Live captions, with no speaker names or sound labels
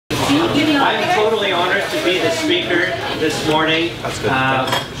I'm totally honored to be the speaker this morning. That's good.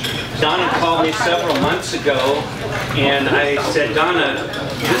 Donna called me several months ago, and I said, Donna,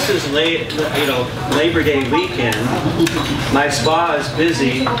 this is Labor Day weekend. My spa is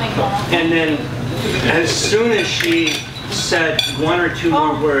busy. And then as soon as she said one or two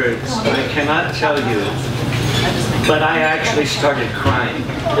more words, I cannot tell you, but I actually started crying.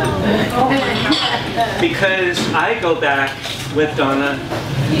 Because I go back with Donna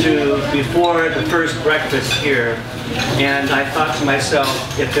to before the first breakfast here, and I thought to myself,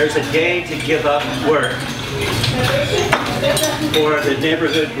 if there's a day to give up work for the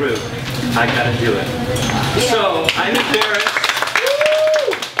neighborhood group, I gotta do it. So I'm embarrassed.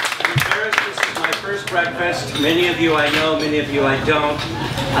 This is my first breakfast. Many of you I know, many of you I don't,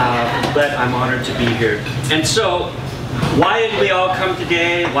 but I'm honored to be here. And so, why did we all come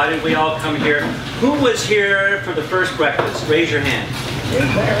today? Why did we all come here? Who was here for the first breakfast? Raise your hand.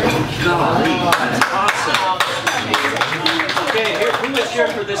 Golly, that's awesome. Okay, who was here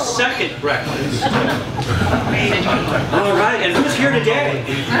for the second breakfast? All right, and who's here today?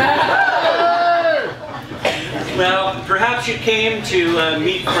 Well, perhaps you came to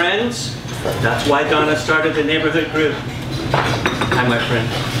meet friends. That's why Donna started the neighborhood group. Hi, my friend.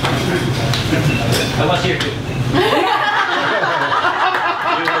 I was here too.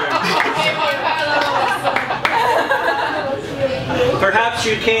 Perhaps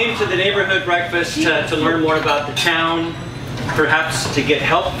you came to the neighborhood breakfast to learn more about the town, perhaps to get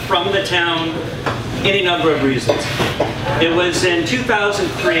help from the town, any number of reasons. It was in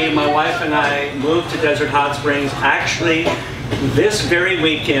 2003, my wife and I moved to Desert Hot Springs. Actually, this very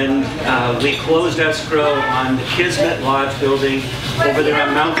weekend, we closed escrow on the Kismet Lodge building over there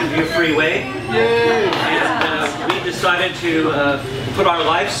on Mountain View Freeway. And we decided to put our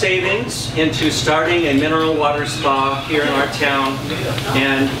life savings into starting a mineral water spa here in our town,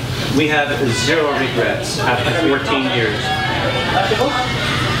 and we have zero regrets after 14 years.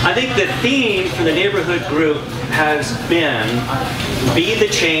 I think the theme for the neighborhood group has been, be the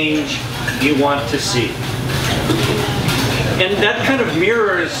change you want to see. And that kind of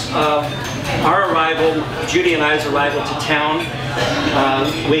mirrors our arrival, Judy and I's arrival to town.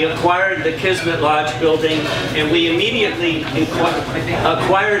 We acquired the Kismet Lodge building, and we immediately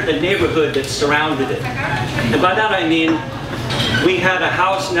acquired the neighborhood that surrounded it. And by that I mean, we had a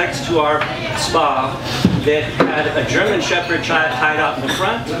house next to our spa that had a German Shepherd tied out in the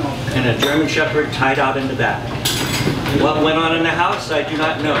front and a German Shepherd tied out in the back. What went on in the house, I do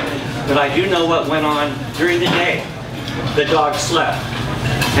not know. But I do know what went on during the day. The dogs slept.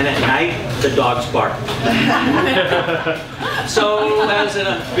 And at night, the dogs barked. So as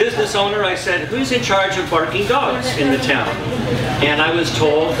a business owner, I said, who's in charge of barking dogs in the town? And I was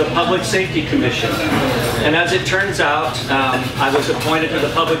told the Public Safety Commission. And as it turns out, I was appointed to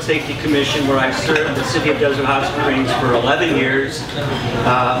the Public Safety Commission, where I served the city of Desert Hot Springs for 11 years.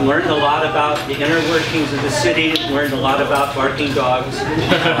 Learned a lot about the inner workings of the city, learned a lot about barking dogs.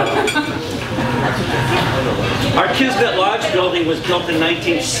 Our Kismet Lodge building was built in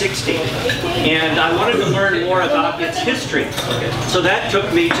 1960, and I wanted to learn more about its history. So that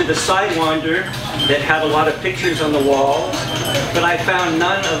took me to the Sidewinder that had a lot of pictures on the walls, but I found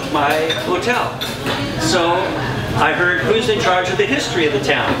none of my hotel. So I heard who's in charge of the history of the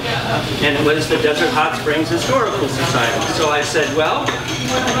town, and it was the Desert Hot Springs Historical Society. So I said, well,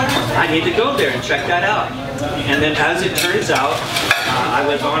 I need to go there and check that out. And then as it turns out, I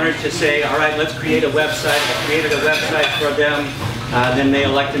was honored to say, all right, let's create a website. I created a website for them. Then they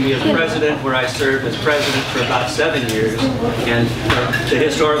elected me as president, where I served as president for about 7 years. And the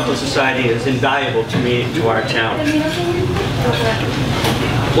Historical Society is invaluable to me, to our town.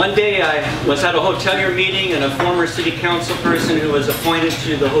 One day I was at a hotelier meeting, and a former city council person who was appointed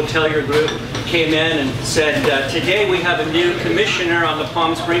to the hotelier group came in and said, today we have a new commissioner on the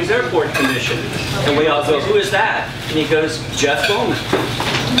Palm Springs Airport Commission. And we all go, who is that? And he goes, Jeff Bowman.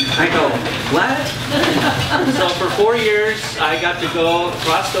 I go, what? So for 4 years, I got to go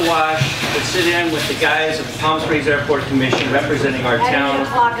across the wash to sit in with the guys of the Palm Springs Airport Commission representing our town.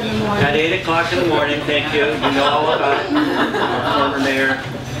 At 8 o'clock in the morning, thank you. You know all about it, our former mayor.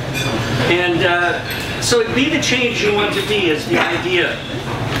 And so be the change you want to be is the idea.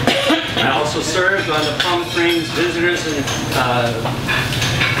 I also served on the Palm Springs Visitors and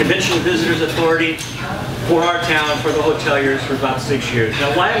Convention Visitors Authority for our town, for the hoteliers, for about 6 years.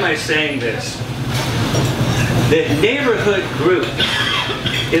 Now, why am I saying this? The neighborhood group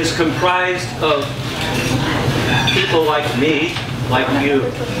is comprised of people like me, like you,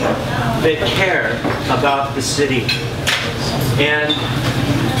 that care about the city. And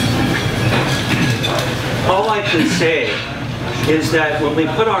all I can say is that when we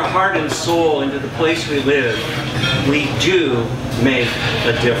put our heart and soul into the place we live, we do make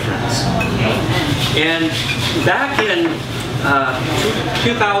a difference. And back in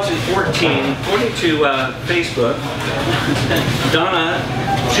 2014, according to Facebook, Donna,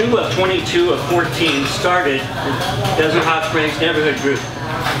 2 of 22 of 14, started the Desert Hot Springs Neighborhood Group.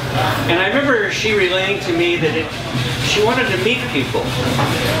 And I remember she relaying to me that she wanted to meet people.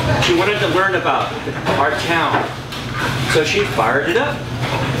 She wanted to learn about our town. So she fired it up.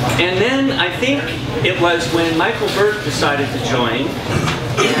 And then I think it was when Michael Burke decided to join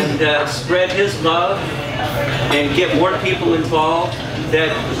and spread his love and get more people involved,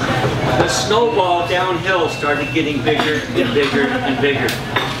 that the snowball downhill started getting bigger and bigger and bigger.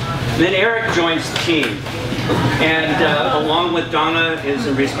 Then Eric joins the team, and along with Donna is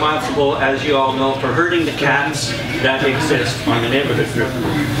responsible, as you all know, for herding the cats that exist on the neighborhood group.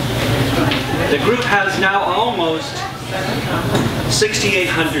 The group has now almost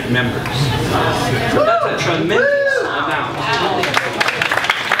 6,800 members. That's a tremendous amount.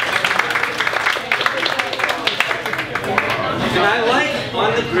 And I like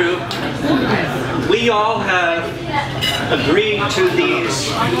on the group, we all have agreed to these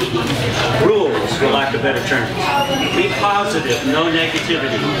rules, for lack of better terms. Be positive, no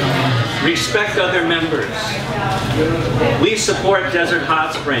negativity. Respect other members. We support Desert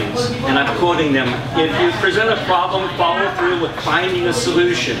Hot Springs, and I'm quoting them. If you present a problem, follow through with finding a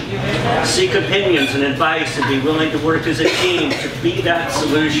solution. Seek opinions and advice and be willing to work as a team to be that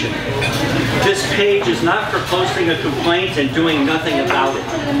solution. This page is not for posting a complaint and doing nothing about it.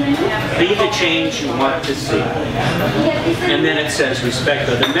 Be the change you want to see. And then it says, respect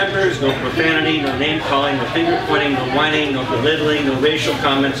other members, no profanity, no name calling, no finger pointing, no whining, no belittling, no racial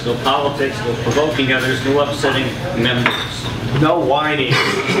comments, no politics, no provoking others, no upsetting members. No whining.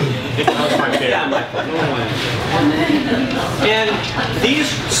 That's my favorite. Yeah, Michael, no whining. And these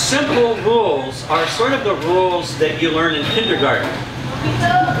simple rules are sort of the rules that you learn in kindergarten.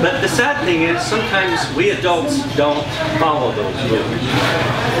 But the sad thing is, sometimes we adults don't follow those rules.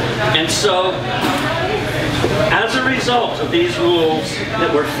 And so, as a result of these rules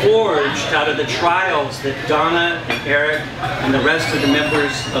that were forged out of the trials that Donna and Eric and the rest of the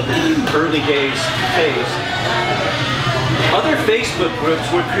members of the early days faced, other Facebook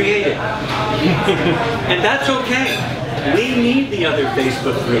groups were created. And that's okay. We need the other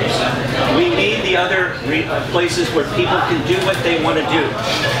Facebook groups. We need the other places where people can do what they want to do.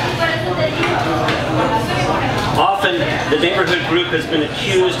 Often, the neighborhood group has been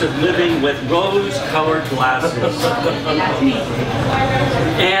accused of living with rose-colored glasses.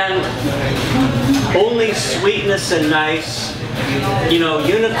 And only sweetness and nice, you know,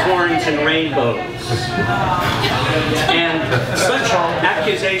 unicorns and rainbows. And such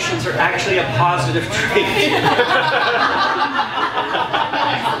accusations are actually a positive trait.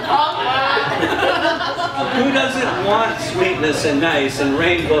 Who doesn't want sweetness and nice and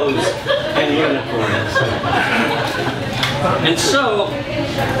rainbows and unicorns? And so,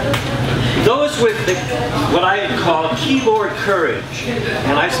 those with what I call keyboard courage,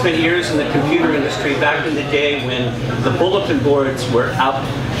 and I spent years in the computer industry back in the day when the bulletin boards were out,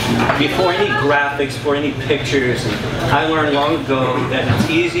 before any graphics, before any pictures. And I learned long ago that it's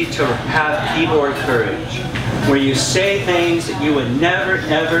easy to have keyboard courage, where you say things that you would never,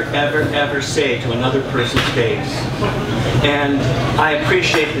 ever, ever, ever say to another person's face. And I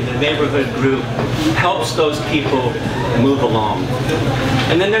appreciate that the neighborhood group helps those people move along.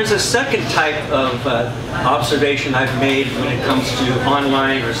 And then there's a second type of observation I've made when it comes to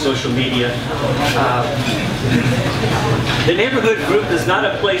online or social media. The neighborhood group is not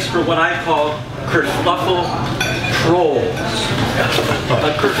a place for what I call kerfluffle trolls.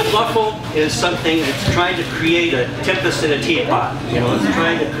 A kerfluffle is something that's trying to create a tempest in a teapot. You know, it's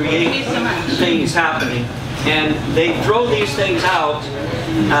trying to create things happening. And they throw these things out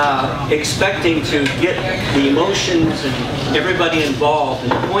expecting to get the emotions and everybody involved.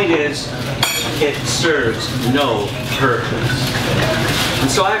 And the point is, it serves no purpose. And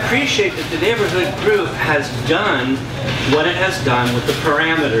so I appreciate that the neighborhood group has done what it has done with the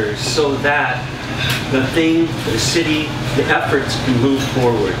parameters so that the thing, the city, the efforts can move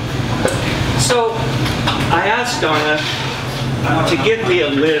forward. So I asked Donna to give me a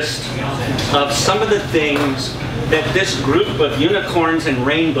list of some of the things that this group of unicorns and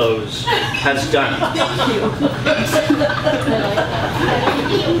rainbows has done.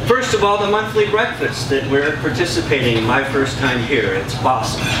 First of all, the monthly breakfast that we're participating in, my first time here. It's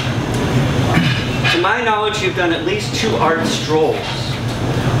awesome. To my knowledge, you've done at least 2 art strolls.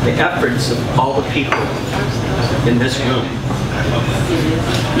 The efforts of all the people in this room.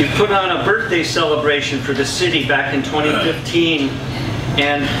 You put on a birthday celebration for the city back in 2015,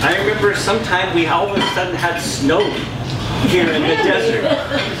 and I remember sometime we all of a sudden had snow here in the desert.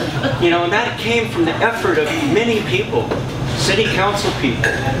 You know, and that came from the effort of many people, city council people,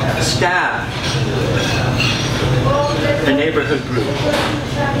 staff, the neighborhood group.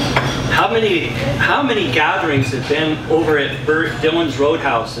 How many gatherings have been over at Dylan's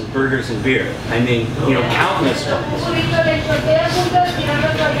Roadhouse and Burgers and Beer? I mean, you know, countless ones.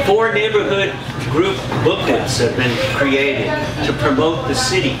 4 neighborhood group booklets have been created to promote the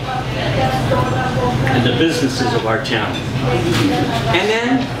city and the businesses of our town. And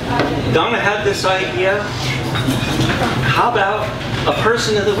then Donna had this idea, how about a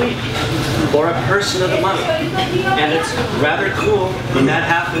person of the week or a person of the month? And it's rather cool when that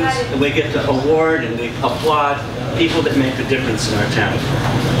happens and we get to award and we applaud people that make a difference in our town.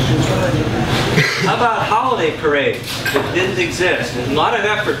 How about holiday parades that didn't exist? And a lot of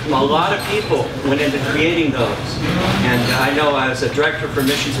effort from a lot of people went into creating those. And I know as a director for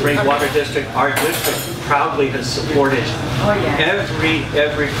Mission Springs Water District, our district proudly has supported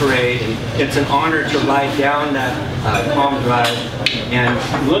every parade. And it's an honor to ride down that Palm Drive and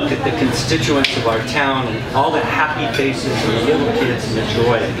look at the constituents of our town and all the happy faces and the little kids and the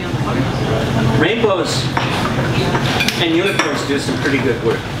joy. Rainbows and unicorns do some pretty good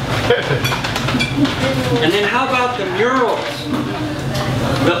work. And then how about the murals?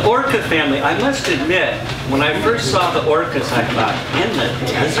 The orca family, I must admit, when I first saw the orcas, I thought, in the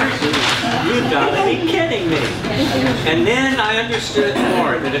desert? You gotta be kidding me. And then I understood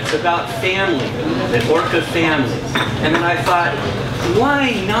more that it's about family, the orca family. And then I thought,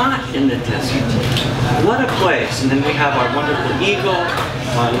 why not in the desert? What a place. And then we have our wonderful eagle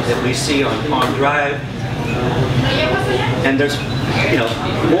that we see on Palm Drive. And there's, you know,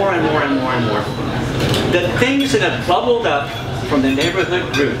 more and more and more and more. The things that have bubbled up from the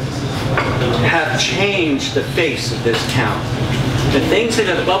neighborhood group have changed the face of this town. The things that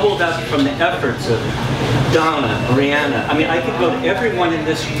have bubbled up from the efforts of Donna, Brianna, I mean, I could go to everyone in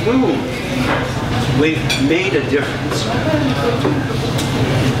this room. We've made a difference.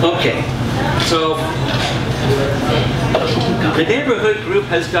 Okay, so the neighborhood group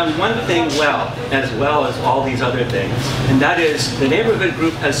has done one thing well as all these other things, and that is the neighborhood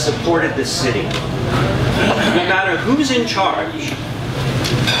group has supported the city. No matter who's in charge,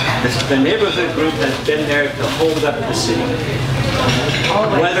 the neighborhood group has been there to hold up the city.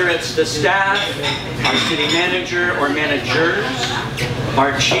 Whether it's the staff, our city manager or managers,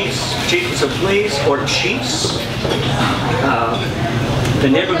 our chiefs of police or chiefs, the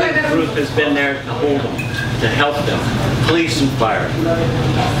neighborhood group has been there to hold them, to help them, police and fire.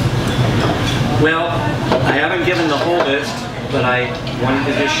 Well, I haven't given the whole list, but I wanted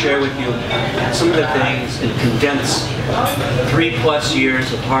to just share with you some of the things and condense 3+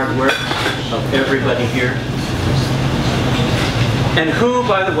 years of hard work of everybody here. And who,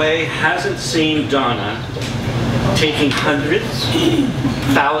 by the way, hasn't seen Donna taking hundreds,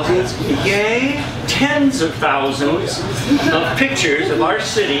 thousands, yay, tens of thousands of pictures of our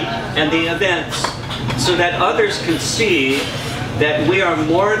city and the events so that others can see that we are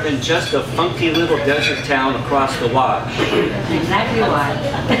more than just a funky little desert town across the wash. Exactly why.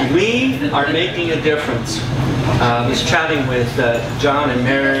 We are making a difference. I was chatting with John and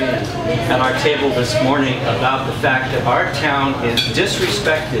Mary at our table this morning about the fact that our town is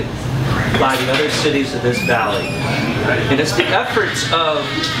disrespected by the other cities of this valley. And it's the efforts of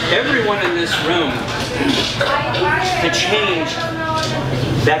everyone in this room to change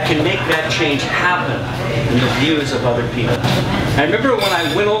that can make that change happen in the views of other people. I remember when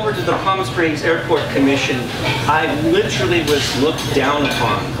I went over to the Palm Springs Airport Commission, I literally was looked down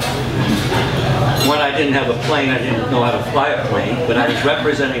upon. When I didn't have a plane, I didn't know how to fly a plane, but I was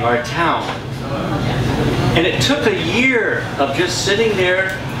representing our town. And it took a year of just sitting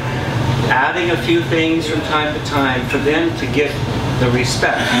there, adding a few things from time to time for them to get the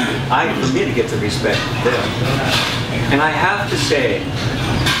respect. For me to get the respect of them. And I have to say,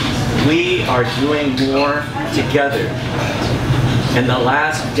 we are doing more together in the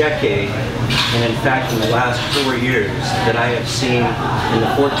last decade, and in fact in the last 4 years, that I have seen in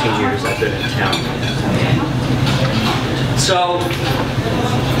the 14 years I've been in town. So,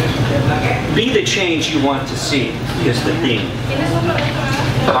 be the change you want to see is the theme.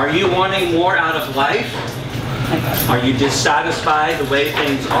 Are you wanting more out of life? Are you dissatisfied the way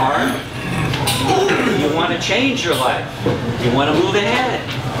things are? You want to change your life? You want to move ahead?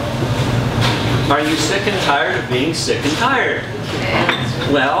 Are you sick and tired of being sick and tired?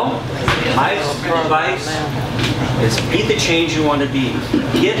 Well, My advice is be the change you want to be.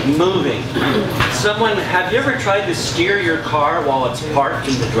 Get moving. Have you ever tried to steer your car while it's parked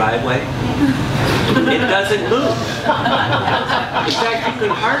in the driveway? It doesn't move. In fact, you can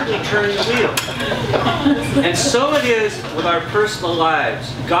hardly turn the wheel. And so it is with our personal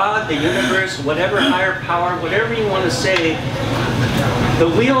lives. God, the universe, whatever higher power, whatever you want to say, the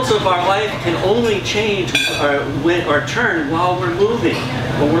wheels of our life can only change or turn while we're moving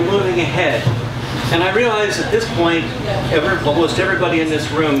ahead. And I realize at this point, almost everybody in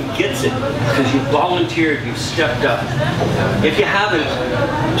this room gets it because you volunteered, you've stepped up. If you haven't,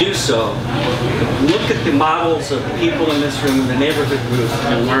 do so. Look at the models of the people in this room in the neighborhood group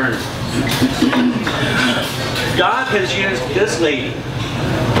and learn. God has used this lady,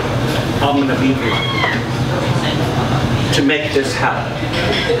 I'm going to be blunt, to make this happen.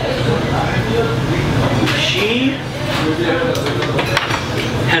 She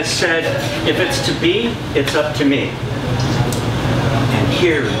has said, if it's to be, it's up to me. And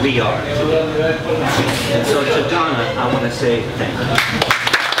here we are. And so to Donna, I want to say thank you.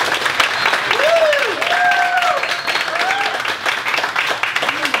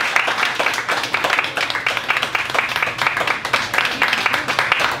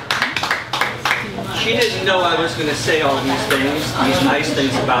 She didn't know I was going to say all these things, these nice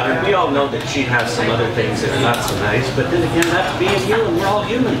things about her. We all know that she has some other things that are not so nice, but then again, that's being human. We're all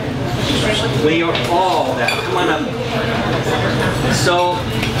human. We are all that. Come on up. So,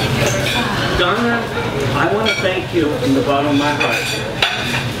 Donna, I want to thank you from the bottom of my heart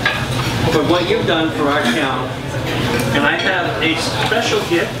for what you've done for our town. And I have a special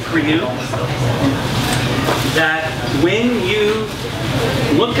gift for you that when you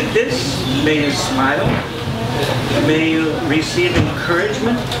look at this, may you smile, may you receive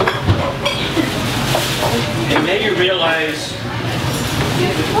encouragement, and may you realize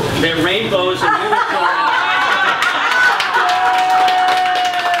that rainbows and unicorns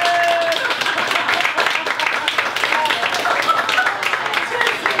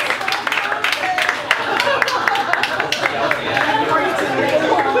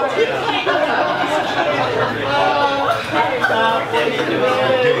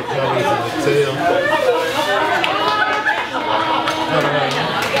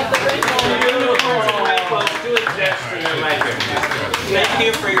Thank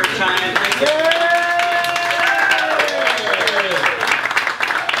you for your time. Thank you.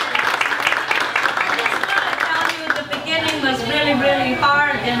 The beginning was really, really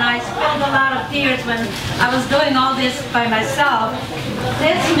hard, and I spilled a lot of tears when I was doing all this by myself.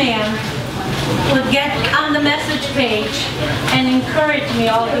 This man would get on the message page and encourage me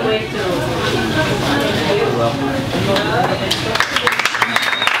all the way through.